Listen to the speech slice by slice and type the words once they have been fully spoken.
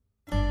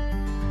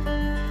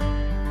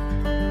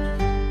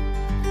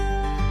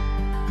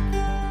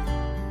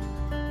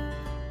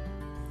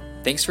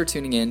Thanks for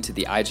tuning in to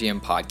the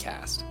IGM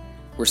podcast.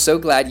 We're so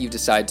glad you've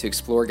decided to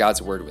explore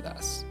God's Word with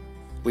us.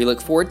 We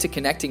look forward to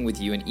connecting with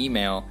you in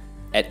email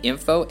at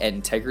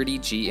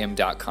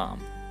info@integritygm.com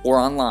or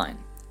online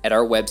at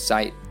our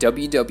website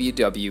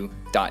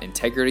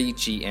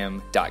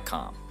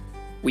www.integritygm.com.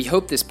 We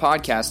hope this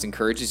podcast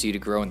encourages you to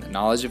grow in the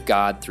knowledge of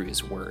God through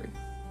His Word.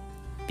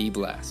 Be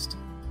blessed.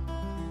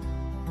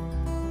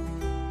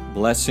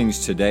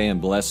 Blessings today and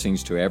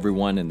blessings to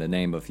everyone in the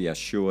name of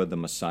Yeshua the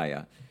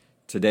Messiah.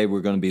 Today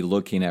we're going to be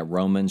looking at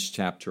Romans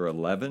chapter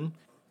 11.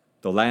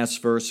 The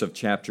last verse of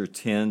chapter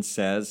 10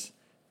 says,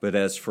 "But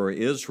as for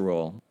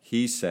Israel,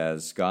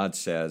 God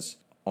says,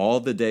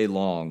 all the day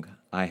long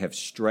I have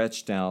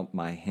stretched out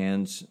my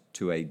hands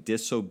to a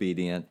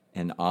disobedient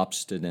and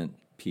obstinate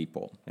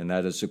people." And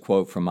that is a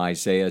quote from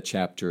Isaiah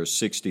chapter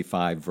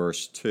 65,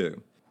 verse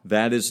 2.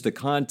 That is the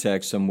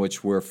context in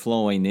which we're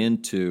flowing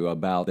into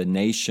about the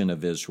nation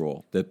of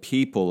Israel, the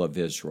people of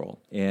Israel,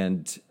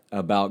 and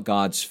about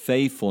God's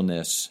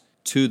faithfulness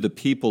to the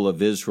people of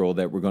Israel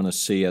that we're going to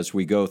see as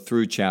we go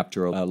through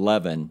chapter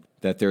 11,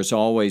 that there's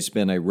always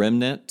been a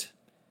remnant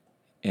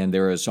and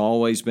there has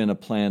always been a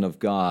plan of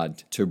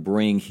God to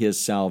bring His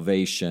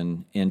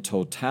salvation in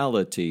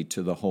totality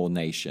to the whole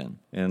nation.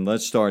 And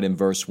let's start in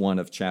verse 1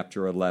 of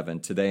chapter 11.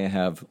 Today I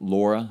have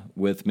Laura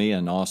with me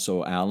and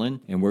also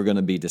Alan, and we're going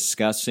to be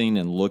discussing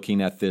and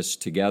looking at this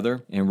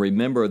together. And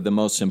remember, the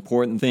most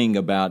important thing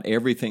about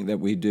everything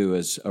that we do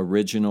is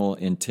original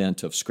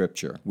intent of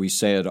Scripture. We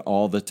say it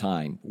all the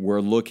time.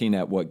 We're looking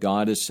at what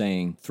God is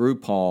saying through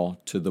Paul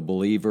to the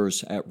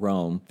believers at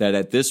Rome, that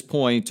at this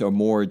point are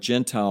more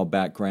Gentile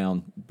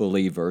background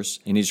believers,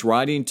 and he's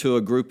writing to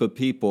a group of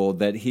people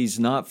that he's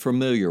not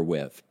familiar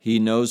with. He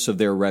knows of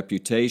their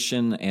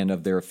reputation and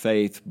of their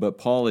faith, but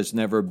Paul has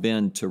never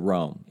been to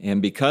Rome.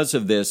 And because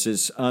of this,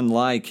 it's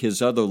unlike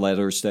his other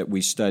letters that we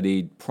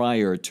studied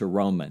prior to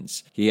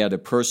Romans. He had a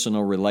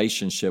personal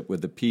relationship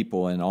with the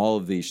people in all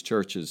of these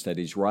churches that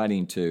he's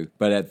writing to,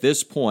 but at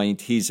this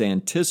point, he's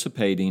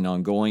anticipating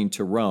on going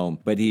to Rome,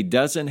 but he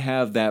doesn't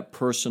have that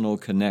personal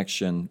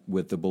connection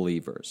with the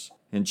believers.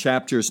 In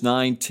chapters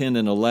 9, 10,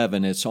 and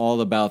 11, it's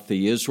all about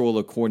the Israel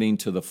according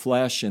to the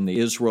flesh and the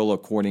Israel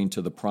according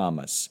to the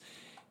promise.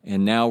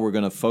 And now we're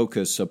going to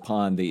focus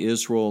upon the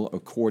Israel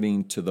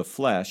according to the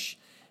flesh,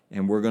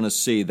 and we're going to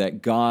see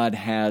that God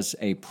has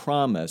a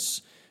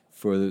promise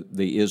for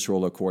the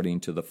Israel according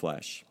to the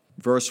flesh.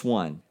 Verse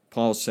 1,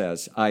 Paul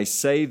says, "I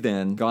say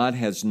then, God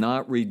has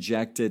not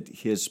rejected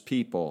His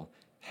people,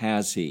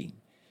 has He?"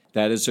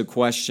 That is a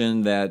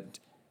question that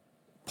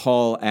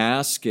Paul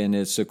asked, and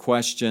it's a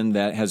question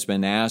that has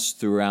been asked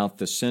throughout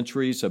the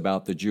centuries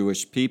about the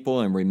Jewish people.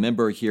 And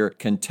remember here,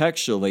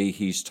 contextually,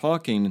 he's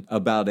talking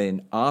about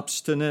an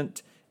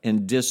obstinate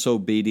and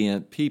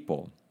disobedient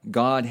people.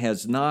 God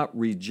has not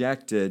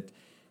rejected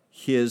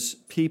His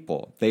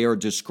people. They are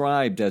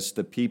described as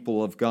the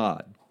people of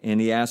God.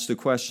 And he asked the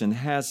question,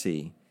 has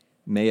He?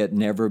 May it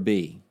never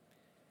be.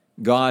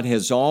 God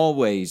has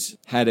always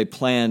had a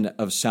plan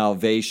of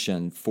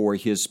salvation for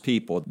His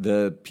people,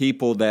 the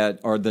people that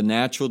are the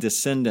natural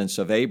descendants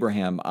of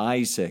Abraham,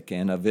 Isaac,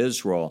 and of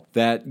Israel,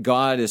 that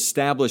God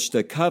established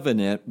a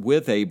covenant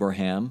with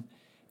Abraham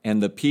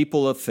and the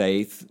people of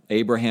faith.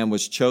 Abraham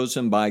was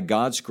chosen by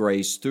God's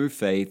grace through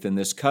faith, and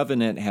this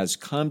covenant has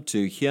come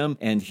to him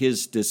and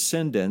his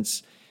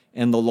descendants,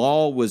 and the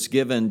law was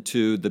given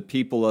to the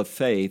people of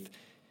faith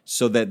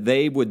so that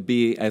they would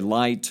be a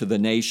light to the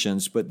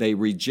nations, but they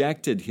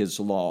rejected His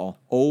law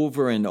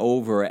over and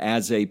over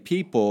as a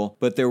people,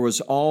 but there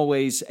was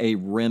always a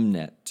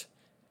remnant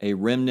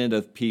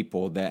of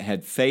people that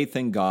had faith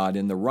in God,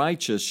 and the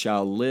righteous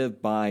shall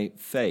live by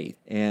faith.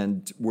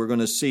 And we're going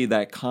to see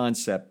that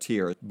concept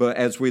here. But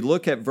as we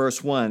look at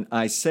verse 1,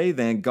 "I say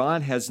then,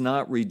 God has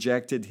not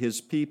rejected His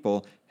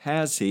people,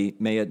 has He?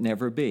 May it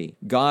never be."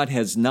 God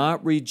has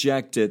not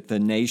rejected the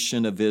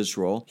nation of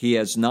Israel. He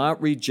has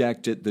not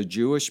rejected the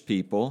Jewish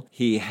people.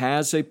 He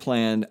has a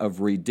plan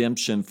of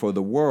redemption for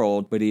the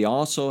world, but He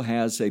also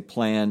has a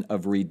plan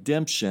of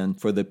redemption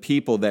for the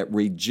people that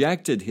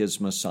rejected His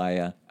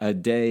Messiah, a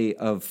day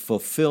of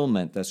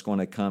fulfillment that's going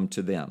to come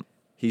to them.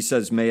 He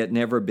says, "May it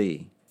never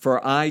be. For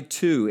I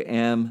too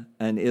am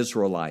an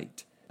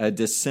Israelite, a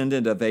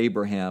descendant of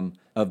Abraham,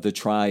 of the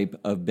tribe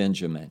of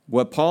Benjamin."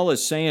 What Paul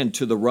is saying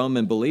to the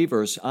Roman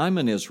believers, I'm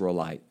an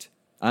Israelite.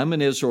 I'm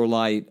an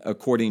Israelite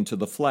according to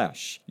the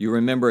flesh. You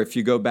remember, if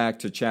you go back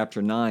to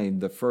chapter 9,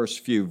 the first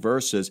few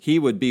verses, he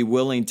would be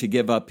willing to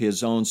give up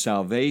his own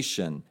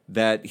salvation,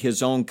 that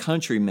his own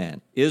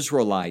countrymen,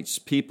 Israelites,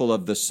 people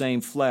of the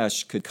same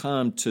flesh, could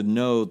come to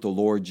know the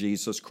Lord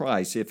Jesus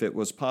Christ if it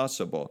was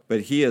possible.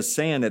 But he is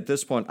saying at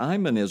this point,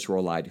 I'm an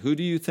Israelite. Who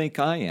do you think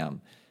I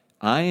am?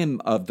 I am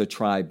of the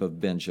tribe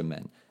of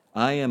Benjamin.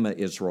 I am an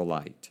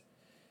Israelite.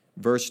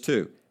 Verse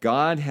 2,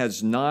 "God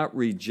has not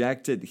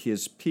rejected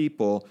His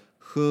people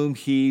whom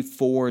He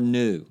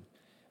foreknew."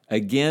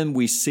 Again,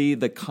 we see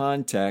the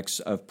context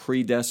of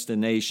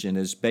predestination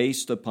is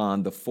based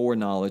upon the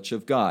foreknowledge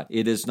of God.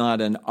 It is not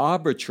an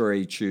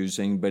arbitrary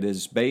choosing, but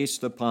is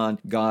based upon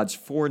God's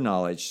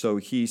foreknowledge. So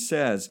he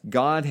says,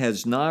 God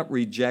has not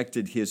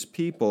rejected his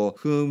people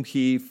whom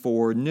he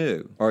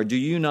foreknew. Or do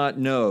you not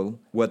know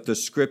what the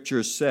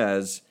scripture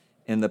says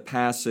in the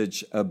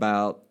passage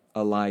about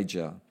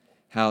Elijah?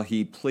 How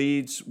he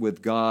pleads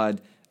with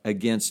God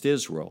against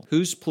Israel.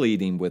 Who's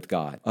pleading with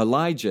God?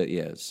 Elijah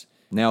is.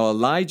 Now,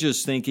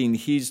 Elijah's thinking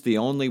he's the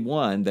only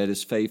one that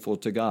is faithful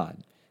to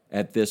God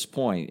at this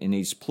point, and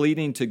he's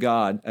pleading to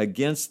God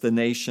against the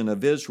nation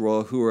of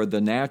Israel, who are the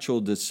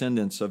natural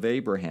descendants of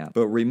Abraham.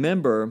 But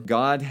remember,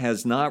 God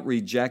has not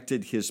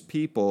rejected his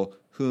people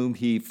whom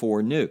he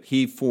foreknew.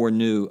 He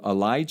foreknew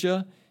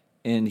Elijah,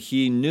 and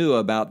he knew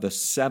about the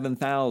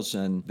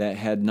 7,000 that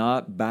had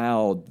not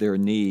bowed their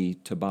knee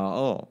to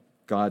Baal.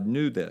 God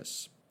knew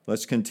this.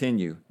 Let's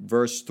continue.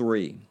 Verse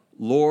 3.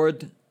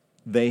 Lord,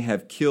 they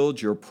have killed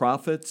your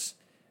prophets,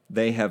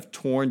 they have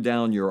torn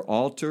down your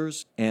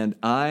altars, and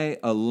I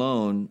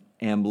alone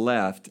am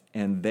left,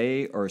 and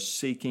they are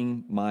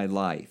seeking my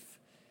life.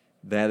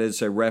 That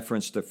is a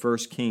reference to 1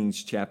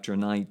 Kings chapter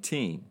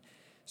 19.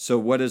 So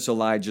what is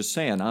Elijah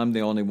saying? I'm the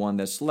only one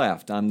that's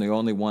left. I'm the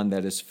only one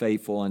that is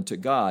faithful unto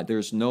God.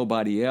 There's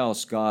nobody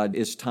else. God,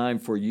 it's time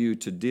for you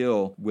to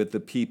deal with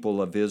the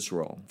people of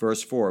Israel.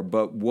 Verse 4,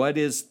 but what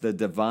is the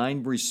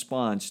divine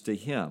response to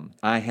him?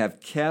 I have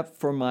kept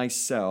for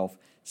myself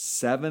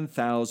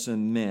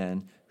 7,000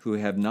 men who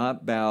have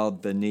not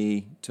bowed the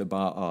knee to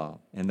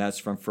Baal. And that's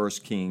from 1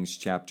 Kings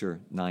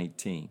chapter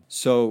 19.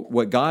 So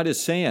what God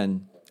is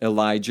saying,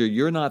 Elijah,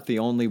 you're not the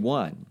only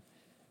one.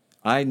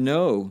 I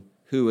know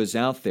who is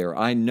out there.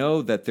 I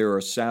know that there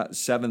are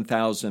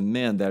 7,000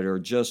 men that are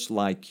just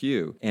like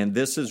you. And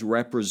this is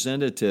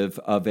representative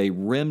of a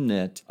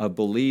remnant of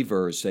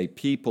believers, a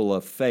people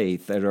of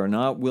faith that are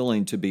not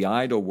willing to be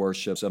idol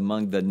worshippers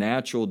among the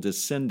natural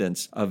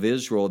descendants of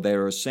Israel that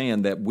are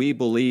saying that we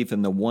believe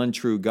in the one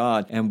true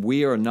God and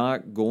we are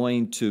not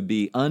going to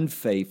be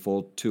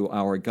unfaithful to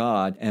our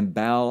God and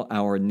bow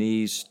our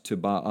knees to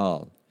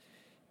Baal.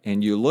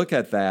 And you look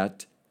at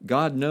that,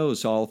 God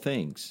knows all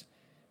things.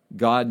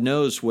 God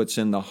knows what's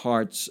in the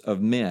hearts of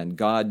men.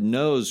 God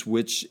knows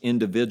which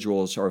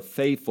individuals are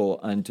faithful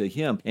unto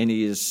him. And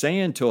he is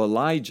saying to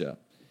Elijah,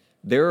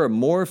 there are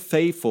more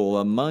faithful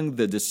among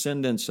the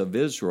descendants of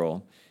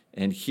Israel,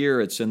 and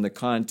here it's in the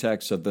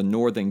context of the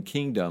northern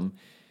kingdom,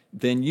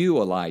 than you,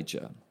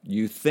 Elijah.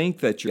 You think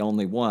that you're the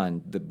only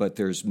one, but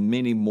there's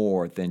many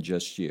more than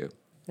just you.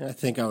 I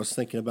think I was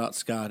thinking about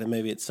Scott, and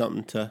maybe it's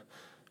something to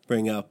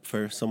bring up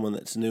for someone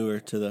that's newer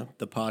to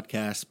the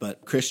podcast,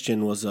 but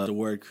Christian was a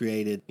word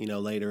created,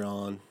 later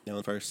on, in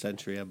the first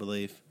century, I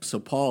believe. So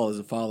Paul is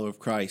a follower of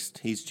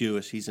Christ. He's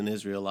Jewish. He's an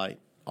Israelite.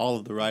 All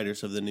of the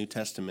writers of the New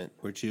Testament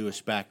were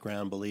Jewish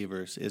background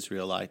believers,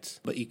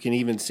 Israelites. But you can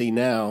even see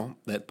now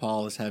that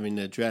Paul is having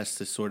to address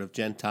this sort of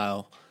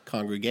Gentile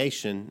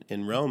congregation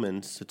in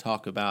Romans to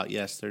talk about,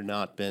 yes, they're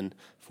not been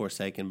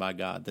forsaken by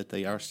God, that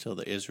they are still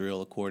the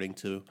Israel according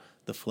to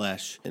the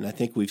flesh. And I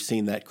think we've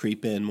seen that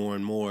creep in more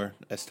and more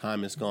as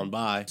time has gone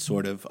by,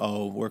 sort of,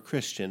 we're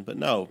Christian. But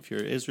no, if you're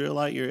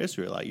Israelite, you're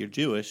Israelite. You're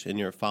Jewish and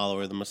you're a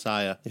follower of the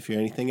Messiah. If you're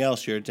anything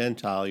else, you're a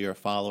Gentile, you're a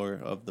follower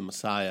of the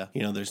Messiah.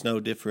 There's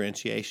no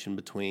differentiation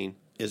between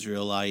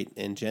Israelite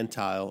and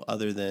Gentile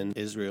other than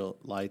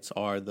Israelites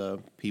are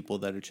the people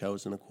that are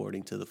chosen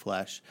according to the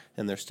flesh,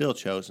 and they're still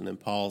chosen, and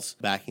Paul's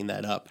backing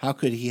that up. How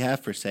could he have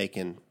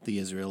forsaken the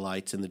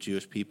Israelites and the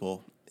Jewish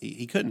people?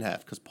 He couldn't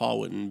have, because Paul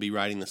wouldn't be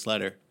writing this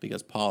letter,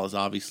 because Paul is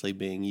obviously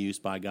being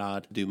used by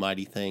God to do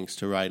mighty things,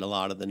 to write a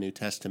lot of the New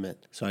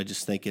Testament. So I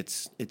just think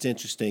it's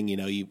interesting,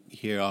 you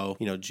hear,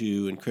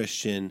 Jew and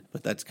Christian,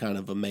 but that's kind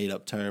of a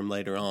made-up term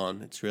later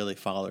on. It's really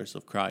followers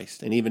of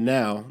Christ. And even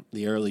now,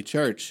 the early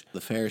church,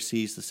 the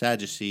Pharisees, the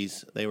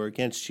Sadducees, they were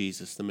against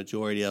Jesus. The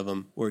majority of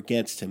them were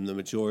against him. The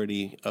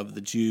majority of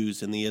the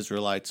Jews and the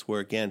Israelites were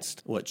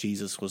against what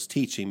Jesus was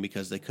teaching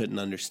because they couldn't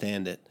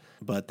understand it.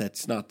 But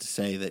that's not to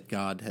say that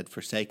God had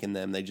forsaken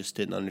them. They just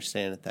didn't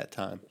understand at that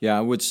time. Yeah, I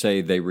would say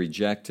they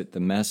rejected the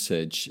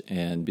message,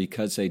 and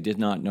because they did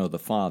not know the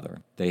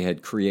Father, they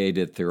had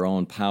created their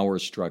own power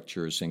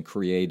structures and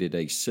created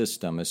a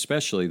system,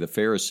 especially the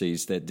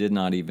Pharisees, that did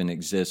not even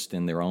exist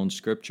in their own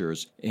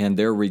scriptures. And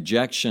their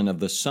rejection of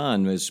the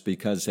Son was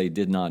because they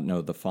did not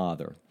know the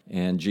Father.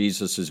 And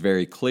Jesus is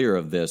very clear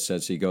of this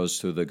as he goes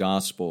through the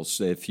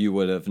Gospels. If you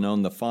would have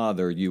known the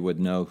Father, you would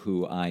know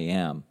who I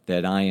am,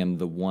 that I am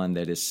the one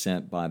that is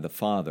sent by the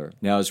Father.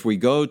 Now, as we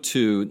go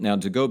to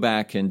go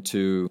back and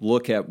to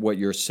look at what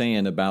you're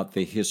saying about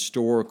the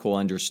historical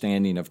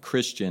understanding of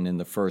Christian in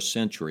the first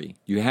century,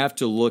 you have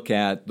to look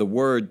at the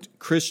word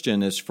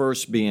Christian is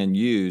first being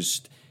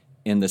used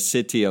in the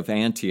city of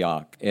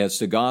Antioch as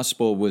the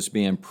gospel was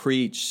being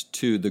preached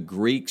to the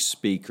Greek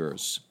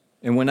speakers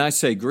And when I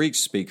say Greek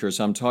speakers,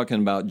 I'm talking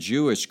about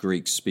Jewish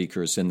Greek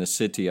speakers in the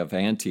city of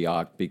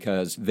Antioch,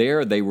 because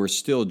there they were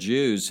still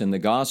Jews and the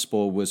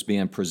gospel was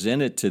being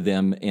presented to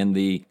them in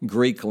the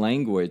Greek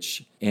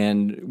language.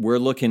 And we're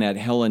looking at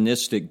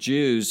Hellenistic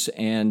Jews,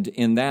 and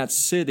in that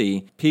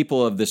city,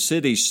 people of the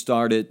city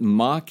started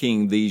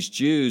mocking these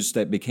Jews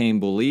that became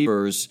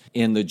believers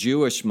in the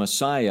Jewish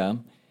Messiah,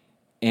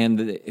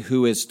 and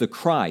who is the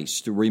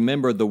Christ.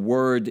 Remember, the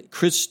word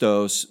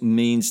Christos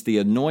means the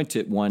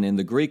anointed one in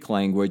the Greek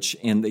language.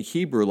 In the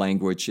Hebrew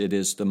language, it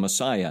is the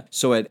Messiah.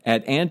 So at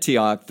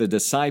Antioch, the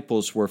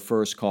disciples were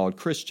first called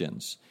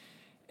Christians.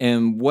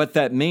 And what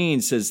that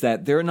means is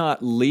that they're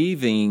not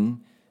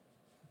leaving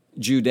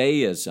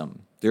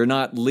Judaism. They're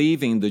not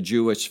leaving the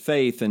Jewish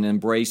faith and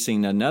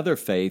embracing another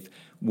faith.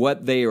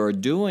 What they are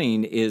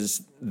doing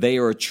is they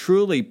are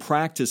truly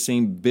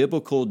practicing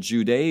biblical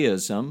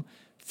Judaism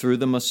through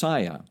the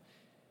Messiah.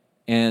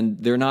 And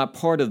they're not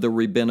part of the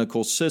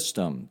rabbinical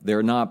system.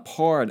 They're not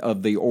part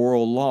of the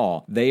oral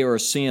law. They are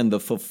seeing the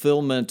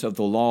fulfillment of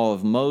the law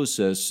of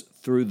Moses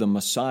through the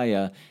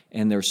Messiah,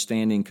 and they're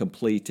standing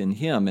complete in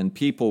Him. And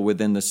people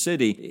within the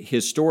city,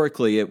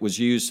 historically, it was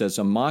used as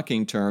a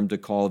mocking term to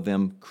call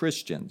them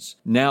Christians.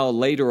 Now,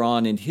 later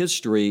on in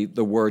history,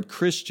 the word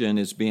Christian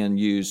is being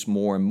used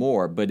more and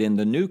more. But in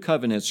the New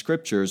Covenant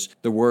Scriptures,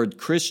 the word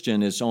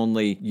Christian is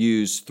only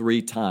used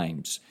 3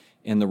 times.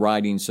 In the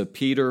writings of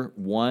Peter,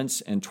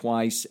 once and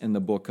twice in the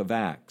book of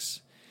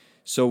Acts.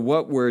 So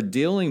what we're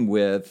dealing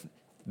with,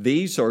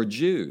 these are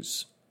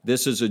Jews.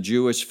 This is a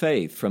Jewish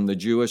faith from the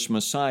Jewish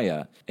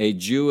Messiah, a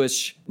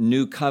Jewish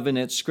New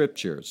Covenant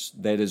Scriptures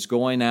that is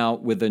going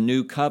out with a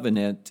new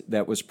covenant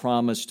that was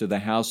promised to the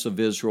house of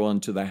Israel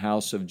and to the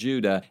house of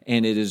Judah,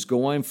 and it is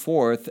going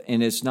forth,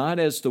 and it's not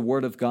as the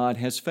Word of God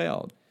has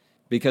failed,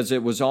 because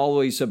it was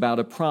always about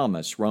a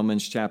promise,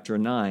 Romans chapter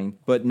 9.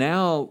 But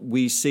now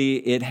we see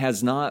it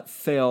has not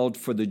failed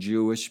for the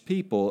Jewish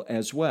people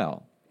as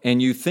well. And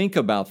you think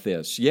about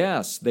this.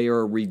 Yes, they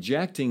are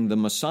rejecting the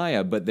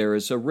Messiah, but there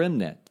is a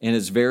remnant. And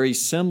it's very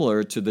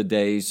similar to the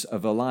days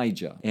of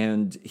Elijah.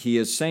 And he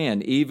is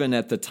saying, even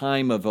at the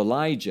time of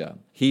Elijah,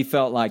 he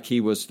felt like he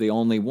was the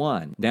only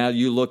one. Now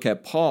you look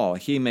at Paul.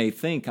 He may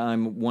think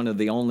I'm one of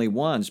the only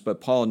ones,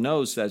 but Paul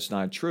knows that's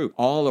not true.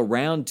 All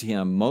around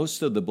him,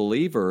 most of the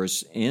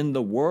believers in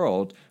the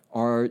world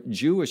are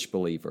Jewish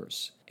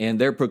believers. And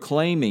they're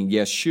proclaiming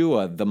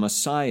Yeshua, the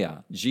Messiah,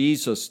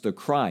 Jesus, the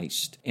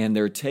Christ. And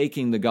they're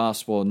taking the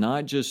gospel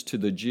not just to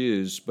the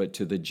Jews, but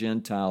to the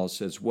Gentiles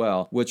as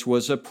well, which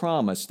was a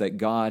promise that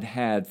God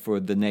had for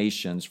the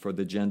nations, for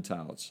the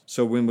Gentiles.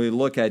 So when we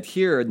look at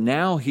here,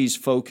 now he's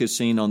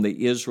focusing on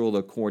the Israel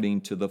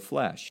according to the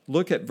flesh.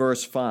 Look at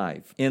verse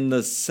 5. In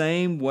the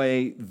same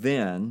way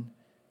then,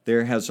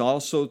 there has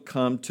also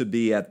come to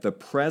be at the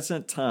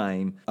present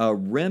time a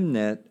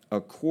remnant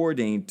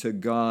according to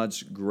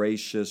God's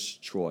gracious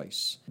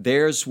choice.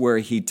 There's where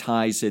he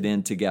ties it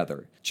in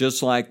together.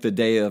 Just like the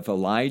day of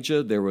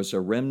Elijah, there was a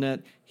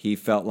remnant. He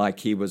felt like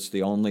he was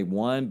the only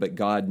one, but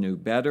God knew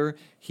better.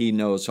 He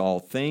knows all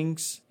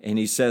things. And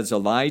he says,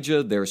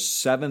 Elijah, there's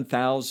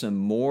 7,000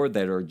 more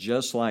that are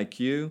just like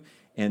you.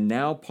 And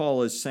now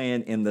Paul is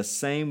saying, in the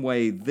same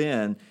way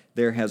then,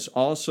 there has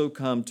also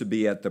come to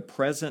be at the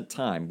present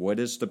time. What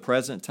is the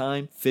present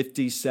time?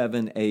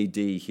 57 AD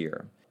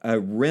here. A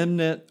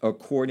remnant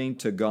according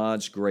to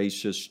God's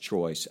gracious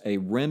choice. A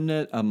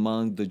remnant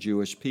among the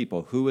Jewish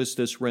people. Who is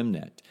this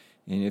remnant?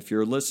 And if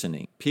you're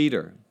listening,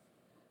 Peter,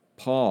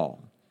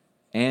 Paul,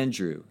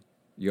 Andrew,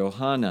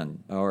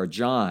 Johanan, or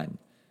John.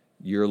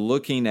 You're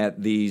looking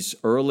at these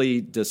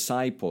early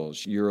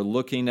disciples. You're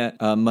looking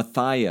at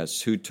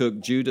Matthias, who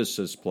took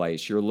Judas's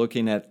place. You're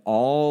looking at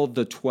all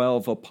the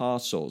 12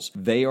 apostles.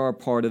 They are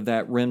part of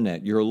that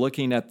remnant. You're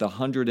looking at the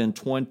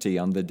 120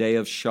 on the day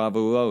of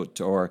Shavuot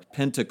or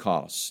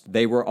Pentecost.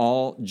 They were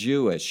all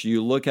Jewish.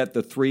 You look at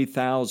the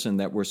 3,000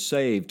 that were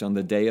saved on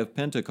the day of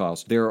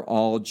Pentecost. They're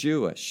all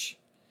Jewish.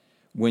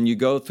 When you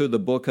go through the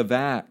book of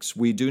Acts,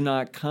 we do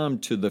not come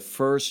to the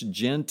first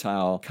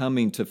Gentile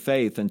coming to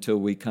faith until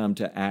we come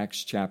to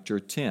Acts chapter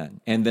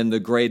 10. And then the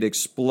great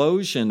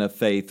explosion of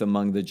faith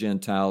among the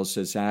Gentiles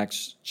is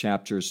Acts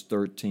chapters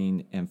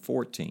 13 and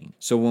 14.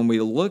 So when we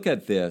look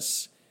at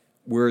this,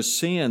 we're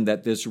seeing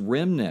that this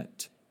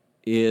remnant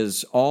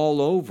is all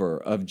over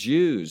of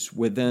Jews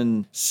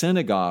within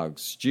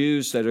synagogues,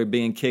 Jews that are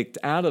being kicked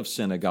out of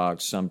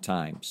synagogues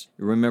sometimes.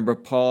 Remember,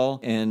 Paul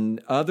and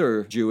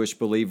other Jewish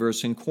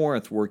believers in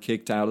Corinth were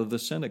kicked out of the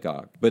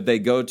synagogue, but they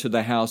go to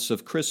the house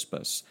of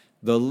Crispus.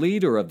 The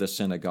leader of the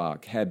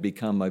synagogue had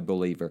become a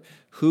believer.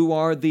 Who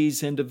are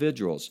these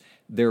individuals?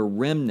 They're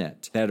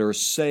remnant that are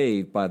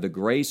saved by the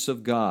grace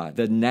of God,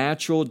 the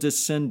natural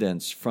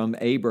descendants from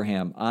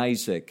Abraham,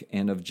 Isaac,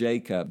 and of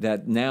Jacob,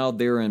 that now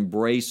they're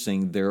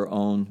embracing their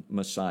own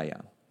Messiah.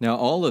 Now,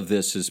 all of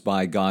this is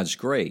by God's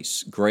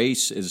grace.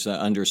 Grace is the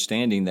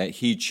understanding that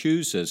He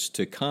chooses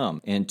to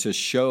come and to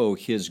show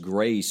His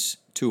grace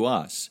to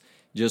us,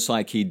 just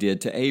like He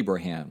did to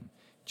Abraham.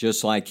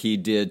 just like he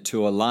did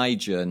to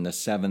Elijah and the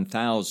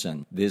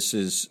 7,000. This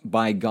is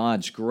by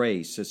God's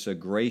grace. It's a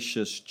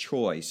gracious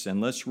choice.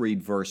 And let's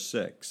read verse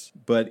 6.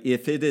 But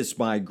if it is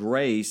by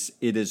grace,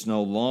 it is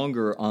no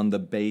longer on the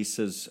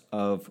basis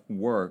of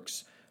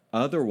works.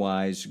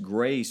 Otherwise,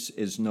 grace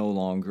is no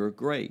longer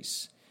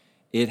grace.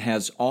 It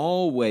has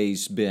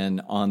always been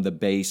on the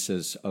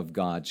basis of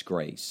God's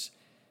grace,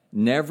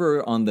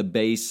 never on the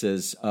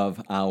basis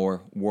of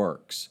our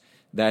works.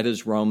 That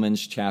is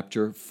Romans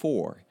chapter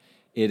 4.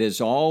 It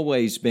has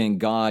always been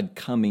God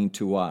coming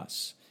to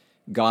us.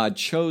 God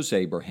chose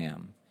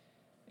Abraham.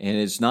 And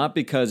it's not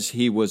because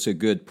he was a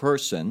good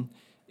person.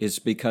 It's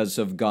because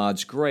of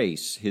God's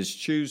grace, his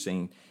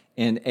choosing.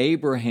 And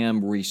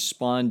Abraham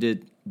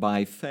responded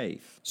by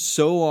faith.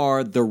 So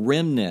are the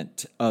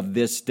remnant of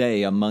this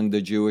day among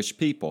the Jewish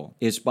people.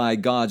 It's by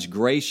God's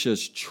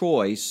gracious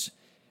choice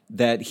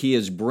that he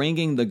is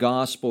bringing the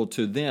gospel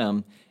to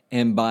them,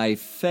 and by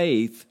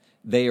faith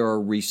they are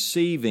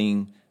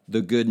receiving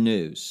the good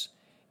news.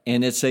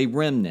 And it's a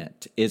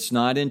remnant. It's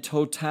not in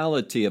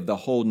totality of the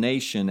whole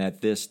nation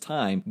at this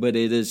time, but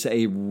it is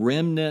a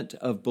remnant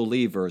of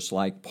believers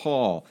like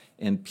Paul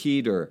and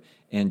Peter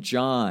and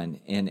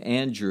John and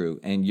Andrew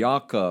and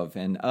Yaakov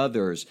and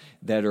others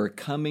that are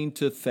coming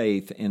to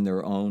faith in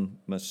their own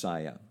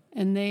Messiah.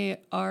 And they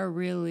are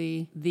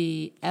really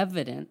the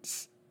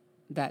evidence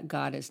that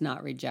God has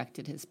not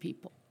rejected his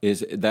people.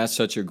 That's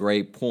such a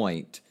great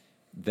point,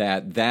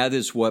 that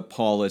is what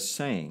Paul is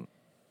saying.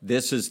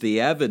 This is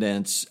the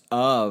evidence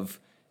of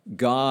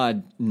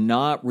God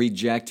not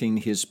rejecting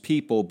his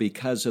people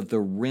because of the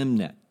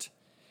remnant,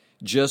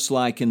 just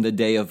like in the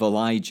day of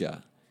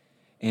Elijah.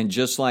 And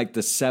just like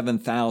the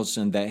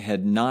 7,000 that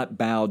had not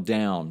bowed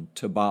down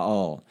to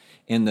Baal,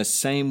 in the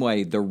same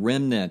way, the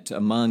remnant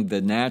among the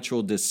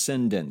natural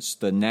descendants,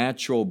 the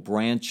natural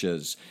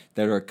branches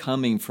that are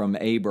coming from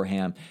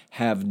Abraham,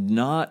 have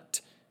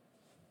not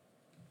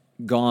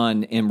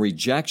gone in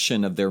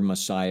rejection of their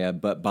Messiah,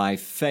 but by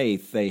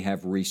faith they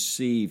have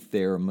received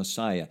their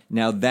Messiah.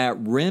 Now that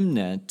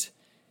remnant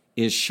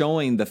is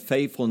showing the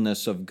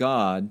faithfulness of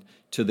God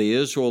to the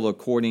Israel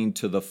according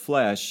to the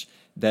flesh,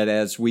 that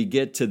as we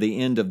get to the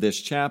end of this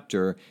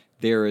chapter,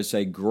 there is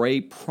a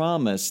great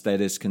promise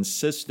that is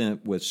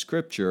consistent with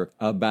Scripture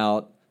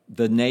about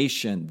the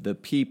nation, the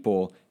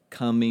people,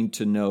 coming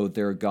to know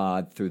their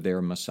God through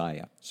their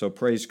Messiah. So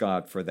praise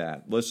God for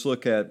that. Let's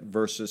look at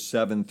verses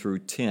 7 through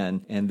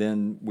 10, and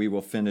then we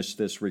will finish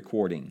this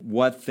recording.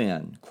 What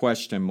then? ?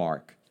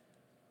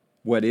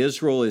 What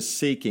Israel is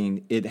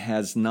seeking, it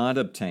has not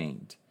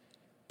obtained.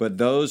 But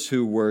those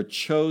who were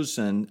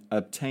chosen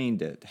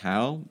obtained it.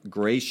 How?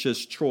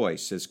 Gracious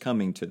choice is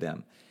coming to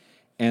them.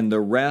 And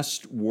the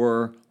rest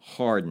were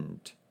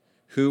hardened.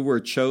 Who were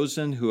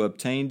chosen, who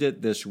obtained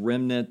it? This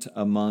remnant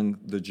among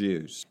the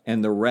Jews.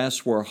 And the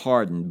rest were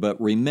hardened.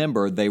 But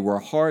remember, they were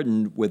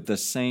hardened with the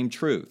same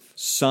truth.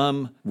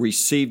 Some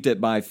received it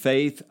by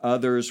faith.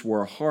 Others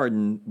were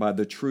hardened by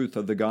the truth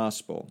of the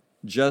gospel.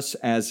 Just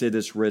as it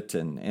is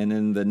written. And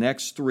in the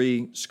next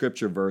 3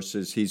 scripture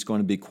verses, he's going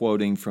to be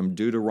quoting from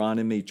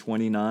Deuteronomy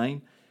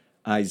 29,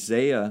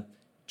 Isaiah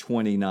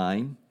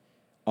 29,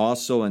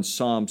 also in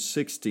Psalm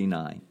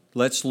 69.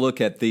 Let's look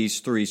at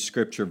these 3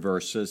 scripture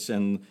verses,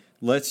 and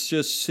let's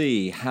just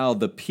see how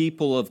the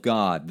people of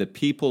God, the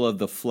people of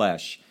the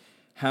flesh,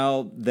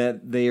 how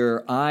that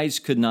their eyes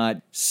could not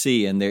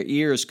see and their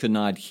ears could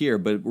not hear.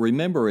 But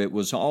remember, it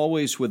was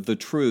always with the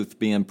truth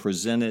being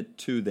presented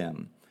to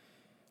them.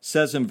 It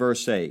says in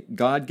verse 8,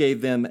 God gave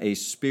them a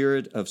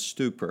spirit of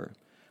stupor,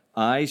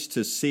 eyes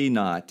to see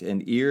not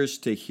and ears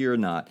to hear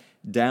not,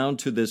 down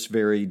to this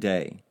very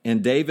day.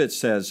 And David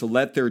says,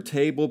 let their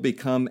table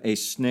become a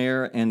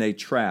snare and a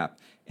trap,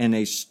 and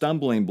a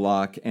stumbling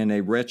block and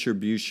a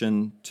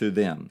retribution to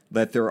them.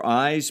 Let their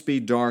eyes be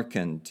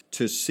darkened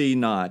to see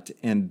not,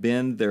 and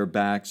bend their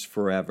backs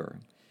forever.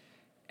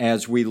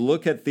 As we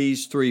look at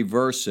these 3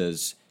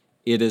 verses,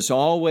 it is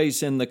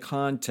always in the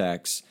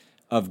context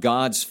of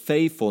God's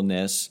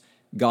faithfulness,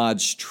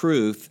 God's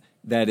truth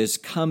that is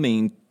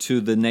coming to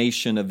the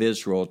nation of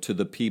Israel, to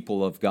the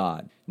people of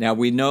God. Now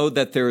we know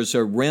that there is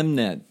a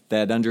remnant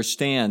that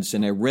understands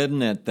and a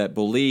remnant that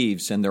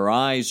believes, and their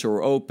eyes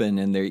are open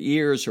and their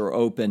ears are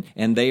open,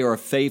 and they are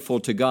faithful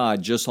to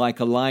God just like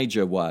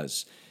Elijah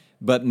was.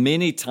 But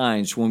many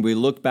times when we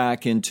look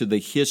back into the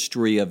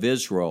history of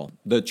Israel,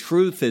 the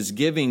truth is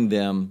giving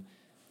them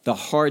the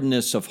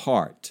hardness of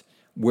heart,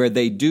 where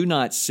they do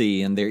not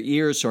see and their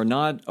ears are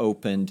not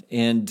opened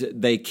and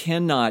they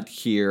cannot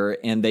hear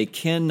and they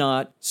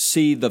cannot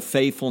see the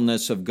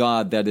faithfulness of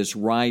God that is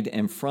right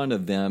in front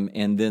of them,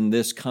 and then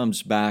this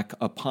comes back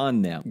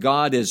upon them.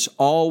 God is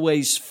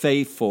always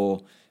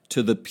faithful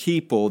to the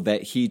people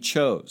that he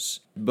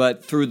chose.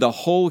 But through the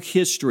whole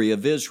history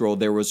of Israel,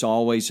 there was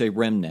always a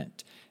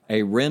remnant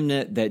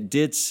that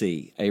did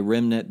see, a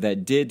remnant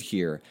that did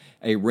hear,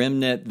 a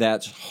remnant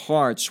that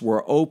hearts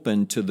were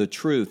open to the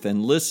truth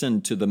and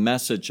listened to the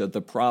message of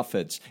the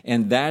prophets.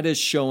 And that is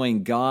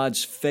showing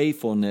God's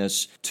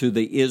faithfulness to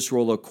the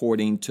Israel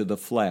according to the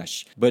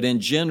flesh. But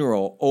in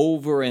general,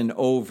 over and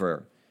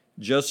over,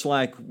 Just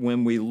like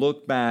when we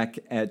look back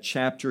at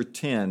chapter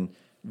 10,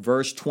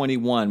 verse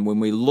 21, when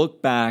we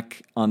look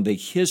back on the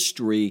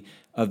history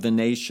of the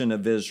nation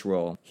of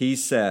Israel, he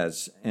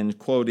says, and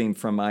quoting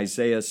from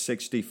Isaiah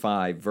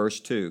 65, verse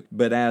 2,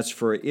 "But as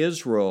for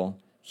Israel,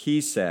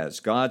 he says,"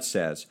 God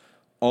says,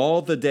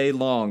 "all the day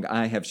long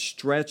I have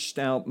stretched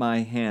out my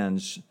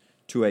hands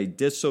to a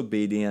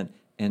disobedient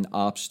and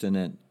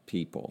obstinate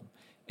people."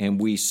 And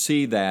we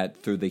see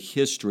that through the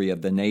history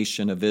of the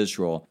nation of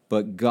Israel.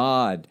 But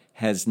God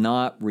has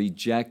not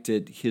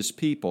rejected his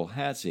people,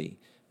 has he?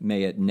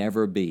 May it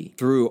never be.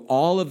 Through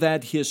all of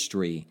that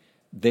history,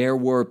 there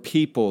were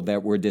people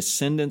that were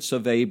descendants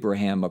of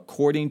Abraham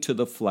according to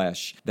the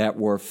flesh that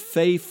were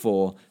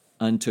faithful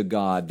unto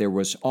God. There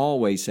was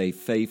always a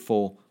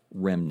faithful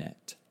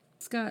remnant.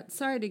 Scott,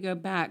 sorry to go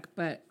back,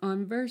 but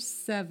on verse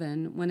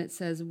 7, when it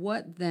says,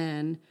 "What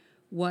then?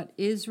 What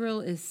Israel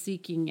is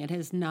seeking, it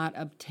has not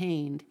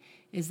obtained."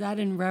 Is that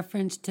in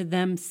reference to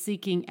them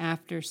seeking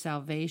after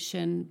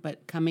salvation,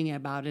 but coming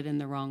about it in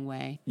the wrong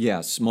way?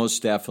 Yes,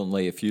 most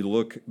definitely. If you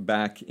look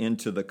back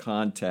into the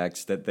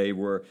context, that they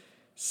were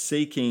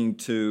seeking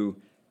to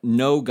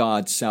know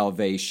God's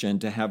salvation,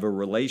 to have a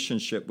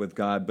relationship with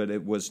God, but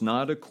it was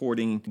not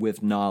according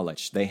with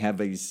knowledge. They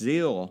have a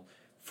zeal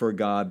for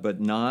God,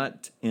 but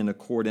not in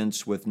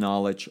accordance with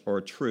knowledge or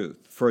truth.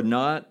 For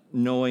not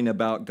knowing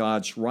about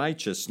God's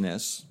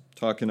righteousness,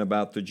 talking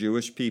about the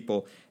Jewish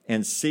people,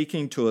 and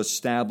seeking to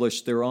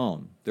establish their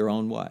own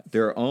what?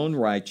 Their own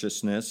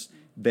righteousness,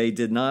 they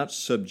did not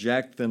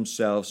subject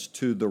themselves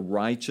to the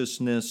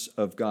righteousness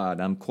of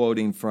God. I'm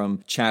quoting from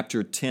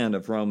chapter 10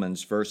 of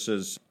Romans,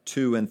 verses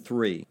 2 and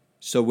 3.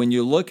 So when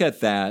you look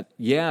at that,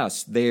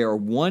 yes, they are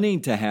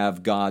wanting to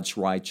have God's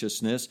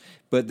righteousness,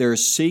 but they're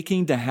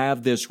seeking to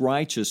have this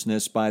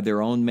righteousness by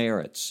their own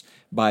merits,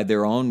 by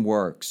their own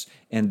works.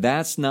 And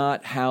that's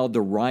not how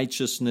the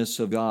righteousness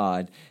of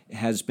God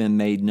has been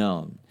made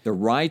known. The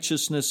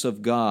righteousness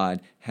of God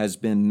has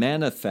been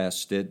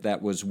manifested,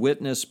 that was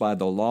witnessed by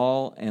the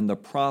law and the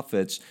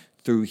prophets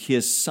through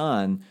his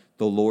Son,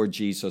 the Lord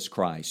Jesus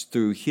Christ,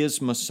 through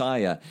his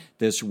Messiah,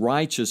 this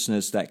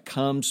righteousness that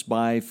comes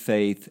by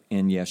faith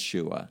in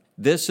Yeshua.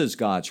 This is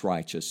God's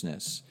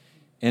righteousness.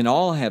 And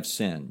all have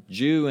sinned,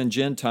 Jew and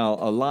Gentile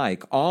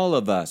alike. All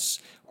of us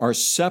are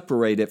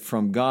separated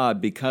from God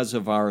because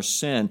of our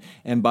sin,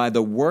 and by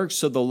the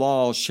works of the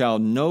law shall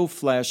no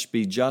flesh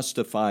be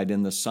justified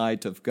in the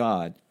sight of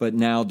God. But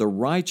now the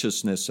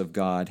righteousness of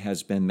God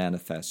has been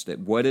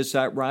manifested. What is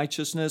that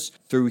righteousness?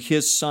 Through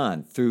his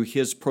Son, through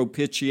his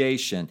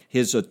propitiation,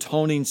 his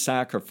atoning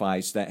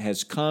sacrifice that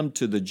has come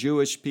to the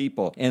Jewish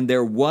people. And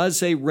there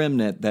was a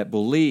remnant that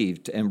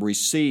believed and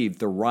received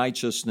the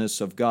righteousness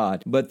of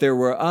God, but there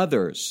were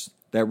others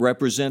that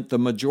represent the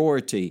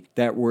majority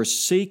that were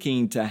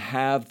seeking to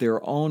have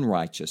their own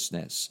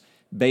righteousness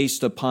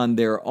based upon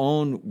their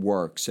own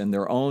works and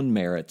their own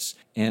merits.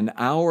 And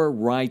our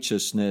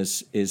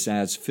righteousness is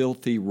as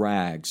filthy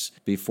rags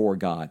before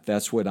God.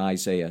 That's what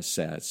Isaiah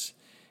says.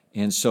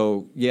 And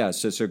so,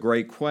 yes, it's a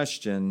great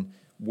question.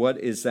 What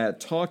is that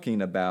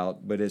talking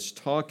about? But it's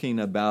talking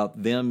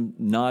about them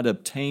not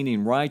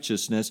obtaining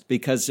righteousness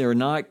because they're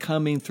not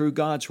coming through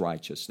God's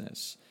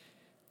righteousness.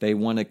 They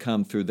want to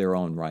come through their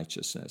own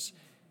righteousness.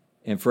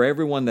 And for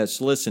everyone that's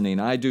listening,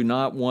 I do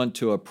not want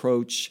to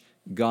approach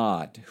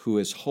God, who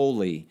is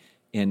holy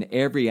in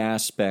every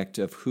aspect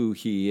of who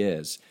he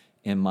is,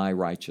 in my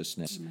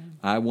righteousness. Amen.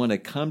 I want to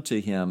come to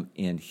him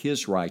in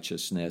his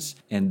righteousness,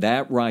 and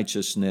that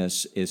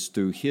righteousness is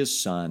through his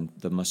Son,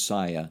 the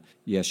Messiah,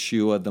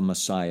 Yeshua the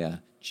Messiah,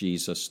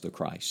 Jesus the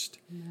Christ.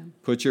 Amen.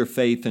 Put your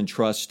faith and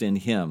trust in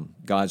him.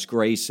 God's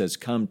grace has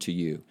come to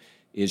you.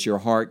 Is your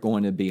heart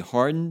going to be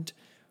hardened,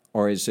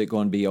 or is it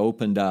going to be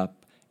opened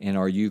up, and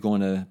are you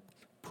going to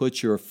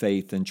put your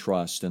faith and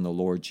trust in the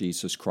Lord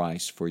Jesus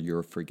Christ for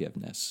your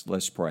forgiveness?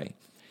 Let's pray.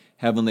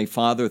 Heavenly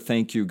Father,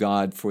 thank you,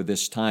 God, for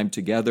this time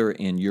together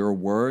in your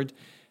word.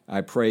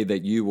 I pray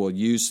that you will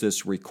use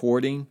this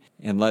recording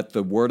and let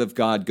the word of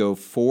God go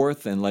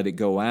forth and let it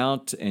go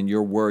out, and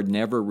your word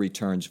never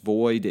returns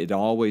void. It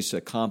always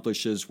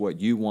accomplishes what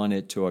you want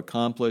it to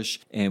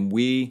accomplish, and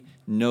we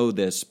know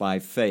this by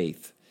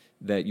faith,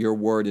 that your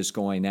word is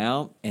going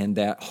out and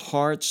that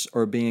hearts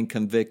are being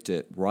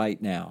convicted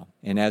right now.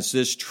 And as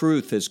this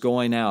truth is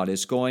going out,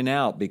 it's going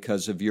out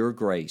because of your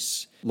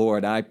grace.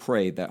 Lord, I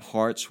pray that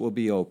hearts will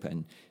be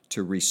open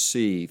to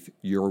receive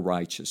your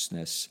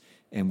righteousness.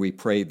 And we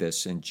pray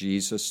this in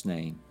Jesus'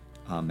 name.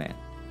 Amen.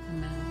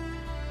 Amen.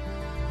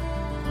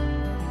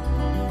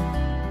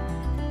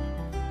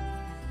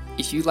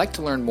 If you'd like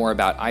to learn more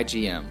about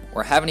IGM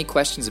or have any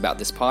questions about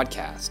this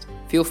podcast,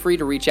 feel free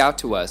to reach out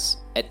to us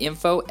at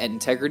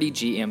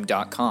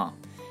info@integritygm.com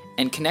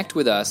and connect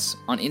with us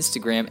on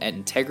Instagram at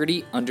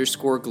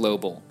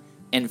integrity_global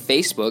and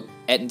Facebook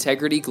at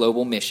Integrity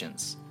Global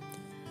Missions.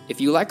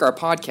 If you like our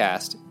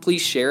podcast,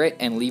 please share it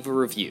and leave a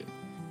review.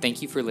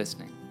 Thank you for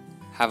listening.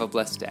 Have a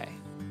blessed day.